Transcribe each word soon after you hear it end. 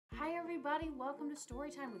Hi everybody, welcome to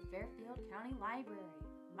Storytime with Fairfield County Library.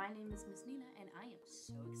 My name is Miss Nina and I am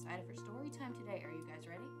so excited for Storytime today. Are you guys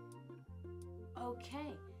ready?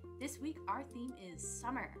 Okay, this week our theme is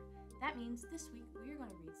summer. That means this week we are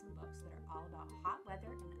going to read some books that are all about hot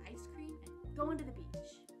weather and ice cream and going to the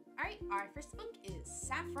beach. Alright, our first book is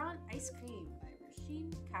Saffron Ice Cream by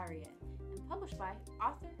Rashin Kheiriyeh and published by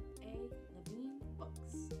Arthur A Levine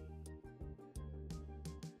Books.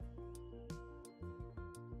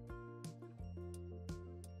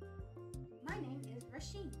 My name is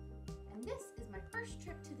Rashin, and this is my first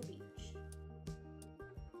trip to the beach.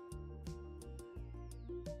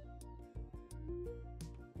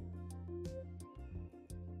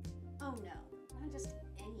 Oh no, not just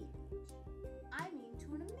any beach. I mean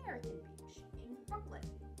to an American beach in Brooklyn.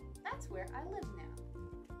 That's where I live now.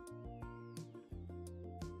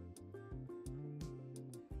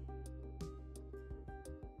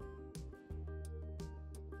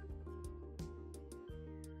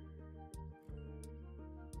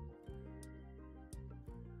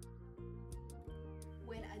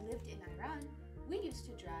 When I lived in Iran, we used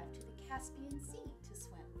to drive to the Caspian Sea to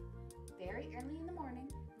swim. Very early in the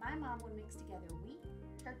morning, my mom would mix together wheat,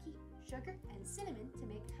 turkey, sugar, and cinnamon to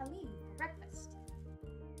make halim for breakfast.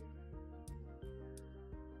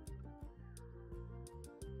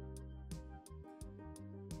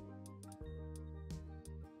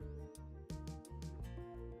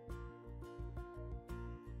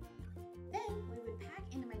 Then we would pack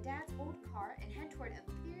into my dad's old car and head toward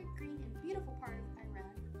a very green and beautiful part of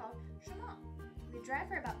Iran called Shama. We'd drive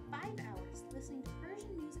for about 5 hours, listening to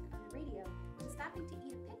Persian music on the radio and stopping to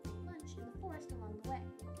eat a picnic lunch in the forest along the way.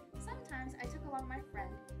 Sometimes I took along my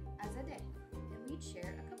friend Azadeh, and we'd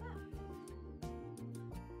share a kebab.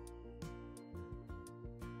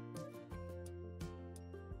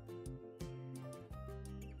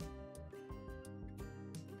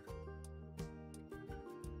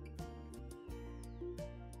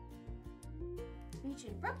 The beach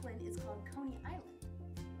in Brooklyn is called Coney Island.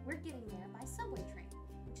 We're getting there by subway train,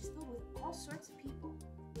 which is filled with all sorts of people,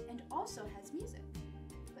 and also has music,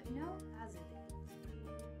 but no Azadeh.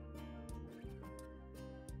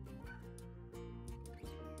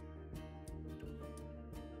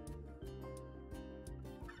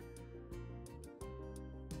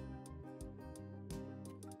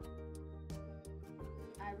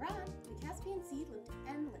 Iran, the Caspian Sea looked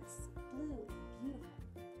endless, blue and beautiful.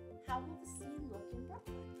 How will the sea look in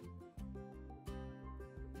Brooklyn?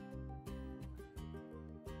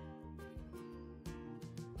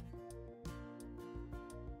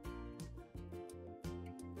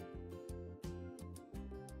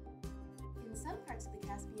 In some parts of the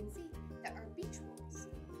Caspian Sea, there are beach rules,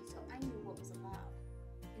 so I knew what was allowed.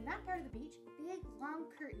 In that part of the beach, big, long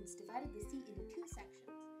curtains divided the sea into 2 sections.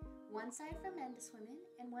 One side for men to swim in,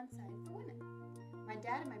 and one side for women. My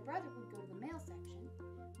dad and my brother would go to the male section.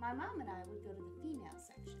 My mom and I would go to the female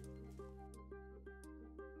section.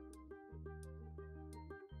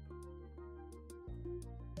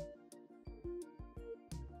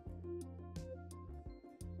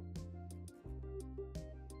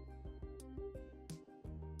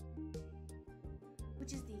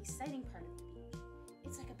 Which is the exciting part of the beach.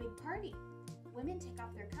 It's like a big party. Women take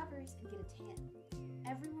off their covers and get a tan.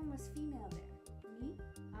 Everyone was female there. Me,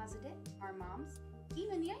 Azadeh, our moms,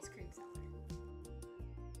 even the ice cream seller.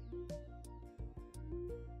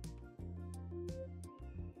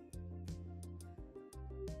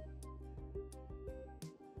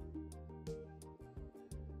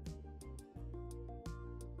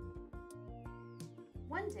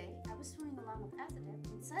 One day, I was swimming along with Azadeh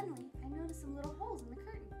when suddenly I noticed some little holes in the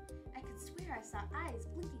curtain. I could swear I saw eyes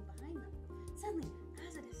blinking behind them. Suddenly,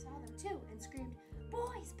 Azadeh saw them too and screamed,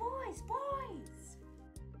 "Boys, boys, boys!"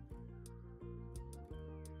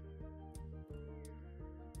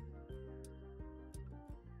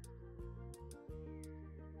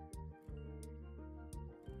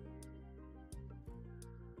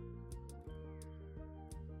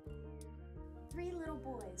 Three little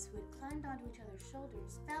boys who had climbed onto each other's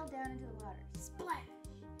shoulders fell down into the water. Splash!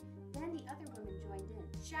 Then the other women joined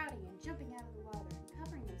in, shouting and jumping out of the water and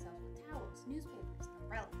covering themselves with towels, newspapers, and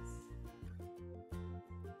umbrellas.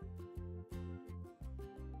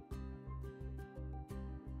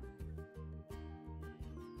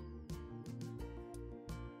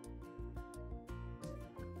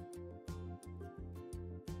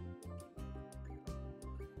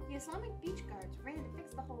 The Islamic beach guards ran to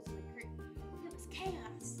fix the holes in the curtain. It was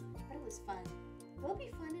chaos, but it was fun. Will it be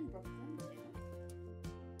fun in Brooklyn too?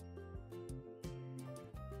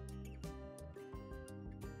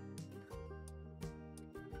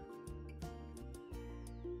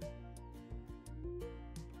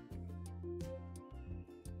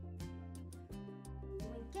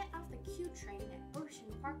 choo-choo train at Ocean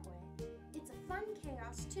Parkway. It's a fun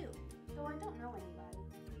chaos too, though I don't know anybody.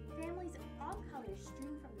 Families of all colors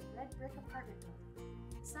stream from the red brick apartment building.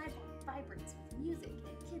 The sidewalk vibrates with music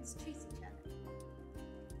and kids chase each other.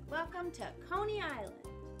 Welcome to Coney Island.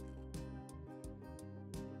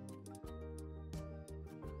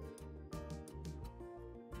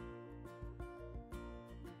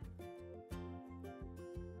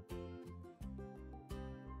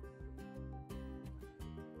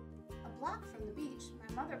 A block from the beach,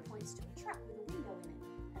 my mother points to a truck with a window in it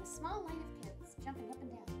and a small line of kids jumping up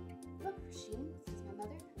and down. Look, Rashin, says my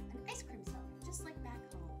mother, an ice cream seller, just like back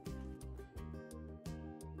home.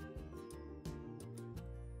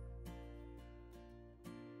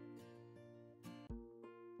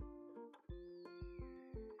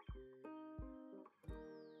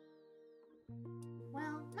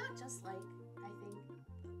 Well, not just like, I think.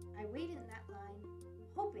 I waited in that line,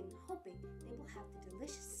 hoping they will have the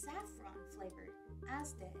delicious saffron flavored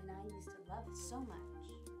Asda and I used to love so much.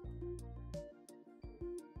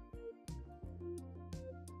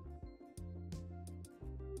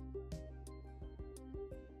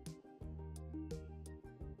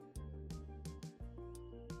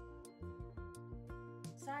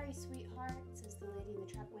 Sorry, sweetheart, says the lady in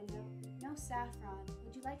the truck window. No saffron.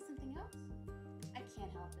 Would you like something else? I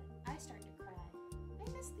can't help it. I start to cry.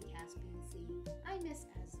 I miss the Caspian Sea. I miss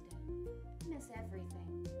Asda. I miss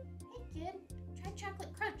everything. Hey kid, try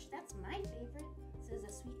chocolate crunch. That's my favorite, says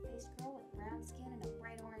a sweet-faced girl with brown skin and a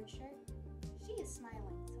bright orange shirt. She is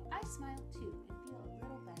smiling, so I smile too and feel a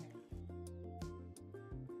little better.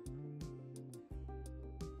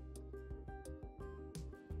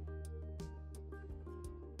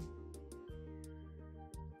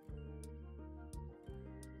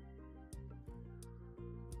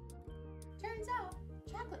 Turns out,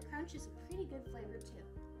 chocolate crunch is a pretty good flavor too.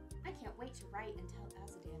 I can't wait to write and tell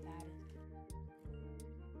Azadeh about it.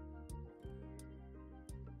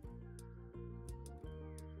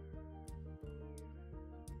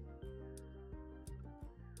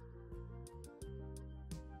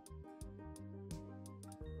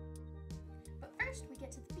 But first we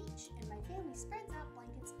get to the beach and my family spreads out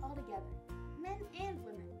blankets all together, men and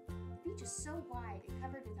women. The beach is so wide and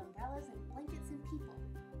covered with umbrellas and blankets and people.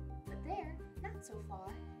 But there, not so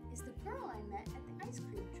far, is the girl I met at the ice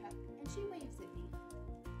cream truck, and she waves at me.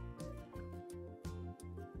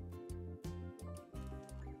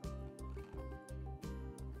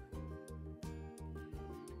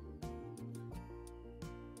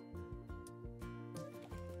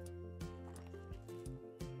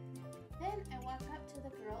 Then I walk up to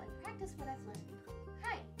the girl and practice what I've learned.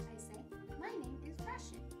 Hi, I say. My name is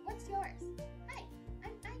Rashin. What's yours? Hi,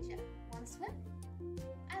 I'm Aisha. Want to swim?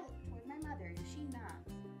 I look toward my mother and she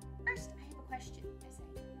nods. First, I have a question, I say.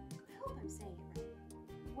 I hope I'm saying it right.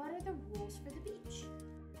 What are the rules for the beach?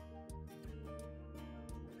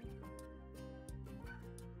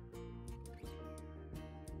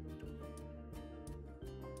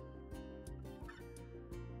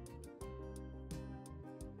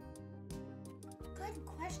 Good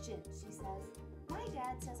question, she says. My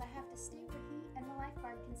dad says I have to stay where he and the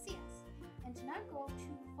lifeguard can see us, and to not go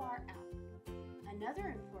too far out. Another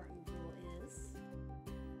important rule is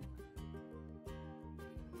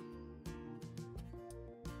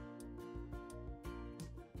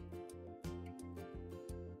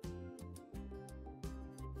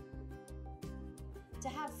to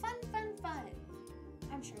have fun.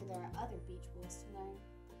 I'm sure there are other beach rules to learn,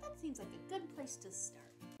 but that seems like a good place to start.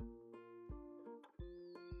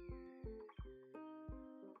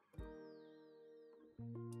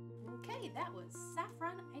 Okay, that was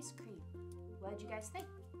Saffron Ice Cream. What did you guys think?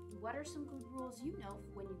 What are some good rules you know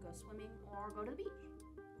when you go swimming or go to the beach?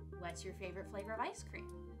 What's your favorite flavor of ice cream?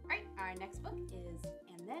 Alright, our next book is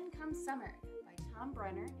And Then Comes Summer by Tom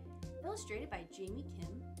Brenner, illustrated by Jaime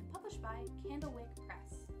Kim, and published by Candlewick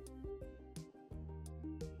Press.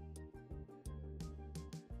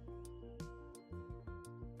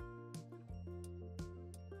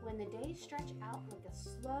 When the days stretch out like a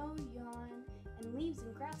slow yawn, and leaves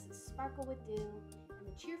and grasses sparkle with dew, and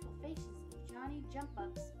the cheerful faces of Johnny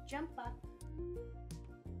jump-ups jump up.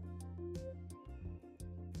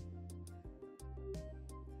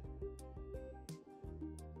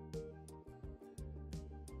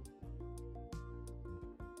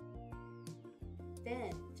 Then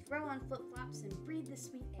throw on flip-flops and breathe the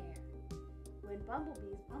sweet air. When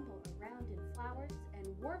bumblebees bumble around in flowers, and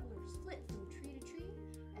warblers flit from tree to tree,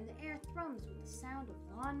 and the air thrums with the sound of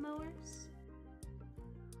lawnmowers.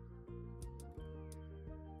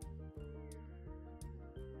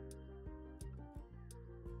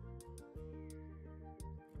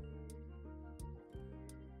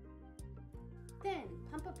 Then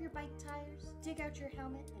pump up your bike tires, dig out your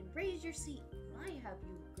helmet, and raise your seat. My, have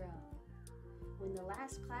you grown. When the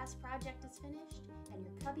last class project is finished and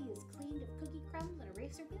your cubby is cleaned of cookie crumbs and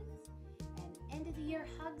eraser bits, and end of the year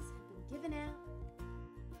hugs have been given out,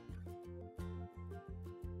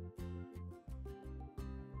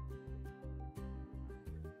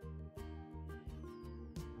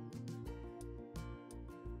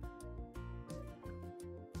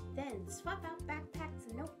 then swap out backpacks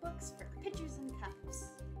and notebooks for pitchers and cups.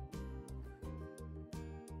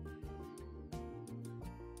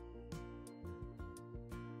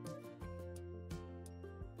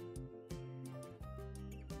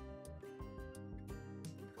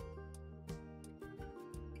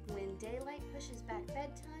 When daylight pushes back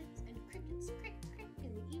bedtimes and crickets crick crick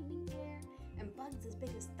in the evening air and bugs as big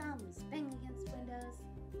as thumbs bang against windows,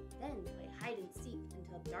 then play hide and seek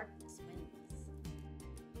until darkness wins.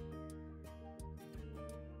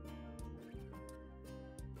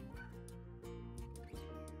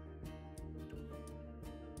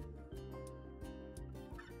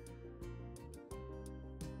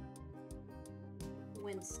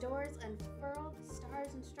 When stores unfurl the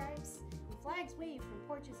stars and stripes, and flags wave from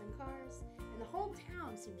porches and cars, and the whole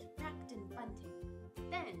town seems wrapped in bunting,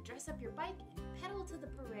 then dress up your bike and pedal to the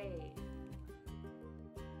parade.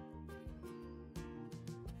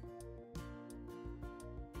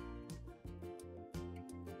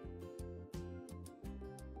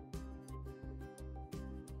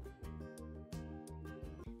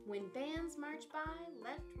 When bands march by,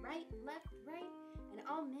 left, right, and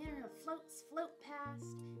all manner of floats float past,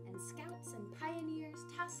 and scouts and pioneers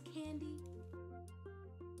toss candy.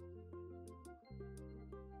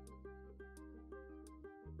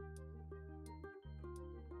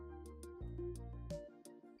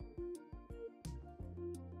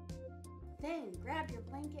 Then grab your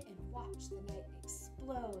blanket and watch the night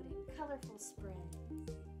explode in colorful sprays.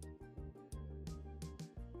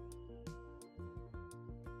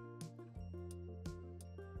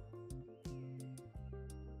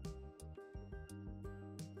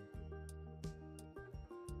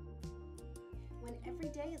 When every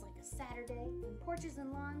day is like a Saturday, and porches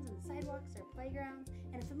and lawns and sidewalks are playgrounds,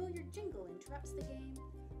 and a familiar jingle interrupts the game,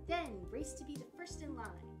 then race to be the first in line.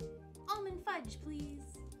 Almond fudge, please.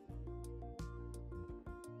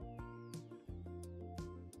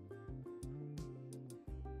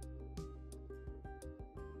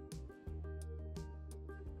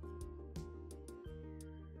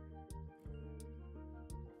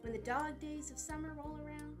 When the dog days of summer roll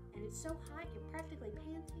around, and it's so hot you're practically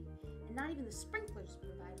panting, and not even the sprinklers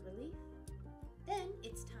provide relief, then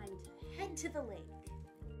it's time to head to the lake.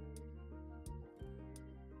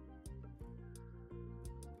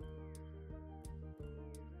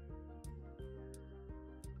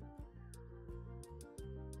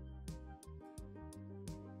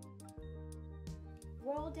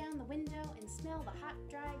 Roll down the window and smell the hot,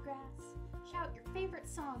 dry grass. Shout your favorite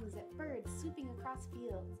songs at birds swooping across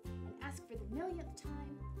fields, and ask for the millionth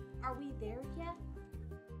time, are we there yet?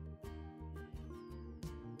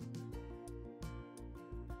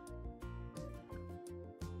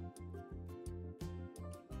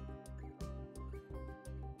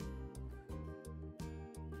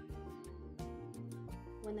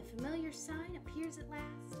 When the familiar sign appears at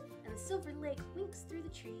last, and the silver lake winks through the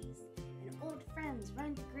trees, and old friends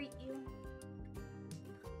run to greet you,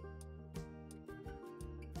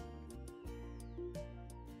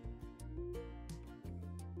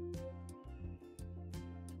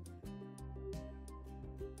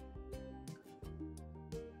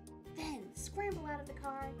 then scramble out of the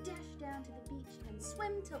car, dash down to the beach, and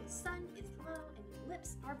swim till the sun is low and your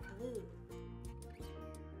lips are blue.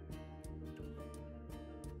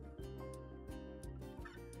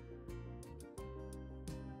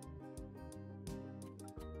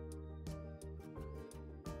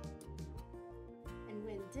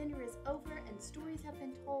 Dinner is over and stories have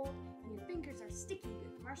been told, and your fingers are sticky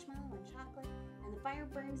with marshmallow and chocolate, and the fire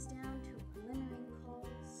burns down to glimmering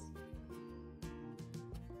coals.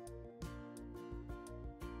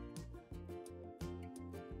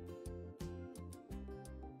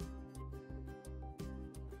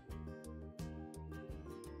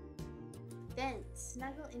 Then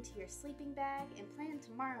snuggle into your sleeping bag and plan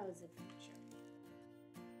tomorrow's adventure.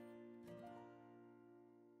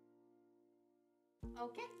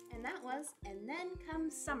 Okay, and that was And Then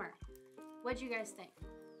Comes Summer. What'd you guys think?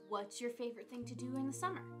 What's your favorite thing to do in the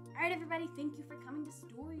summer? All right, everybody, thank you for coming to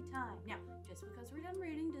Storytime. Now, just because we're done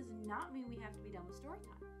reading does not mean we have to be done with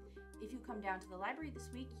Storytime. If you come down to the library this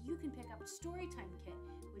week, you can pick up a Storytime kit,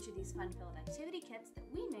 which are these fun-filled activity kits that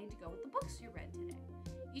we made to go with the books you read today.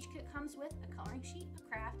 Each kit comes with a coloring sheet, a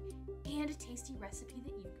craft, and a tasty recipe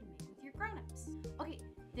that you can make with your grown-ups. Okay,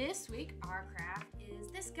 this week our craft is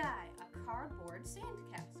this guy, a cardboard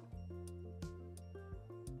sandcastle.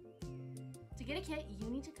 To get a kit, you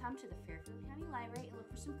need to come to the Fairfield County Library and look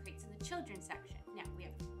for some crates in the children's section. Now, we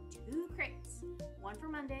have 2 crates, one for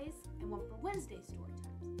Mondays and one for Wednesday story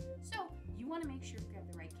times. So, you want to make sure to grab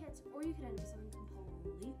the right kits, or you could end up with something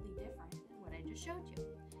completely different than what I just showed you.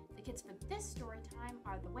 The kits for this story time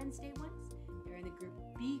are the Wednesday ones, they're in the group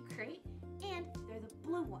B crate, and they're the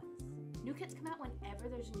blue ones. New kits come out whenever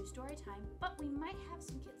there's a new story time, but we might have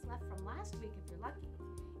some kits left from last week if you're lucky.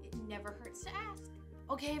 It never hurts to ask.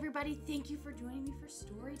 Okay, everybody, thank you for joining me for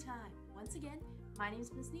story time. Once again, my name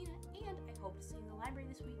is Miss Nina, and I hope to see you in the library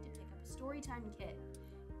this week to pick up a story time kit.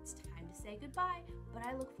 It's time to say goodbye, but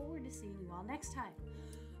I look forward to seeing you all next time.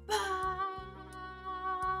 Bye!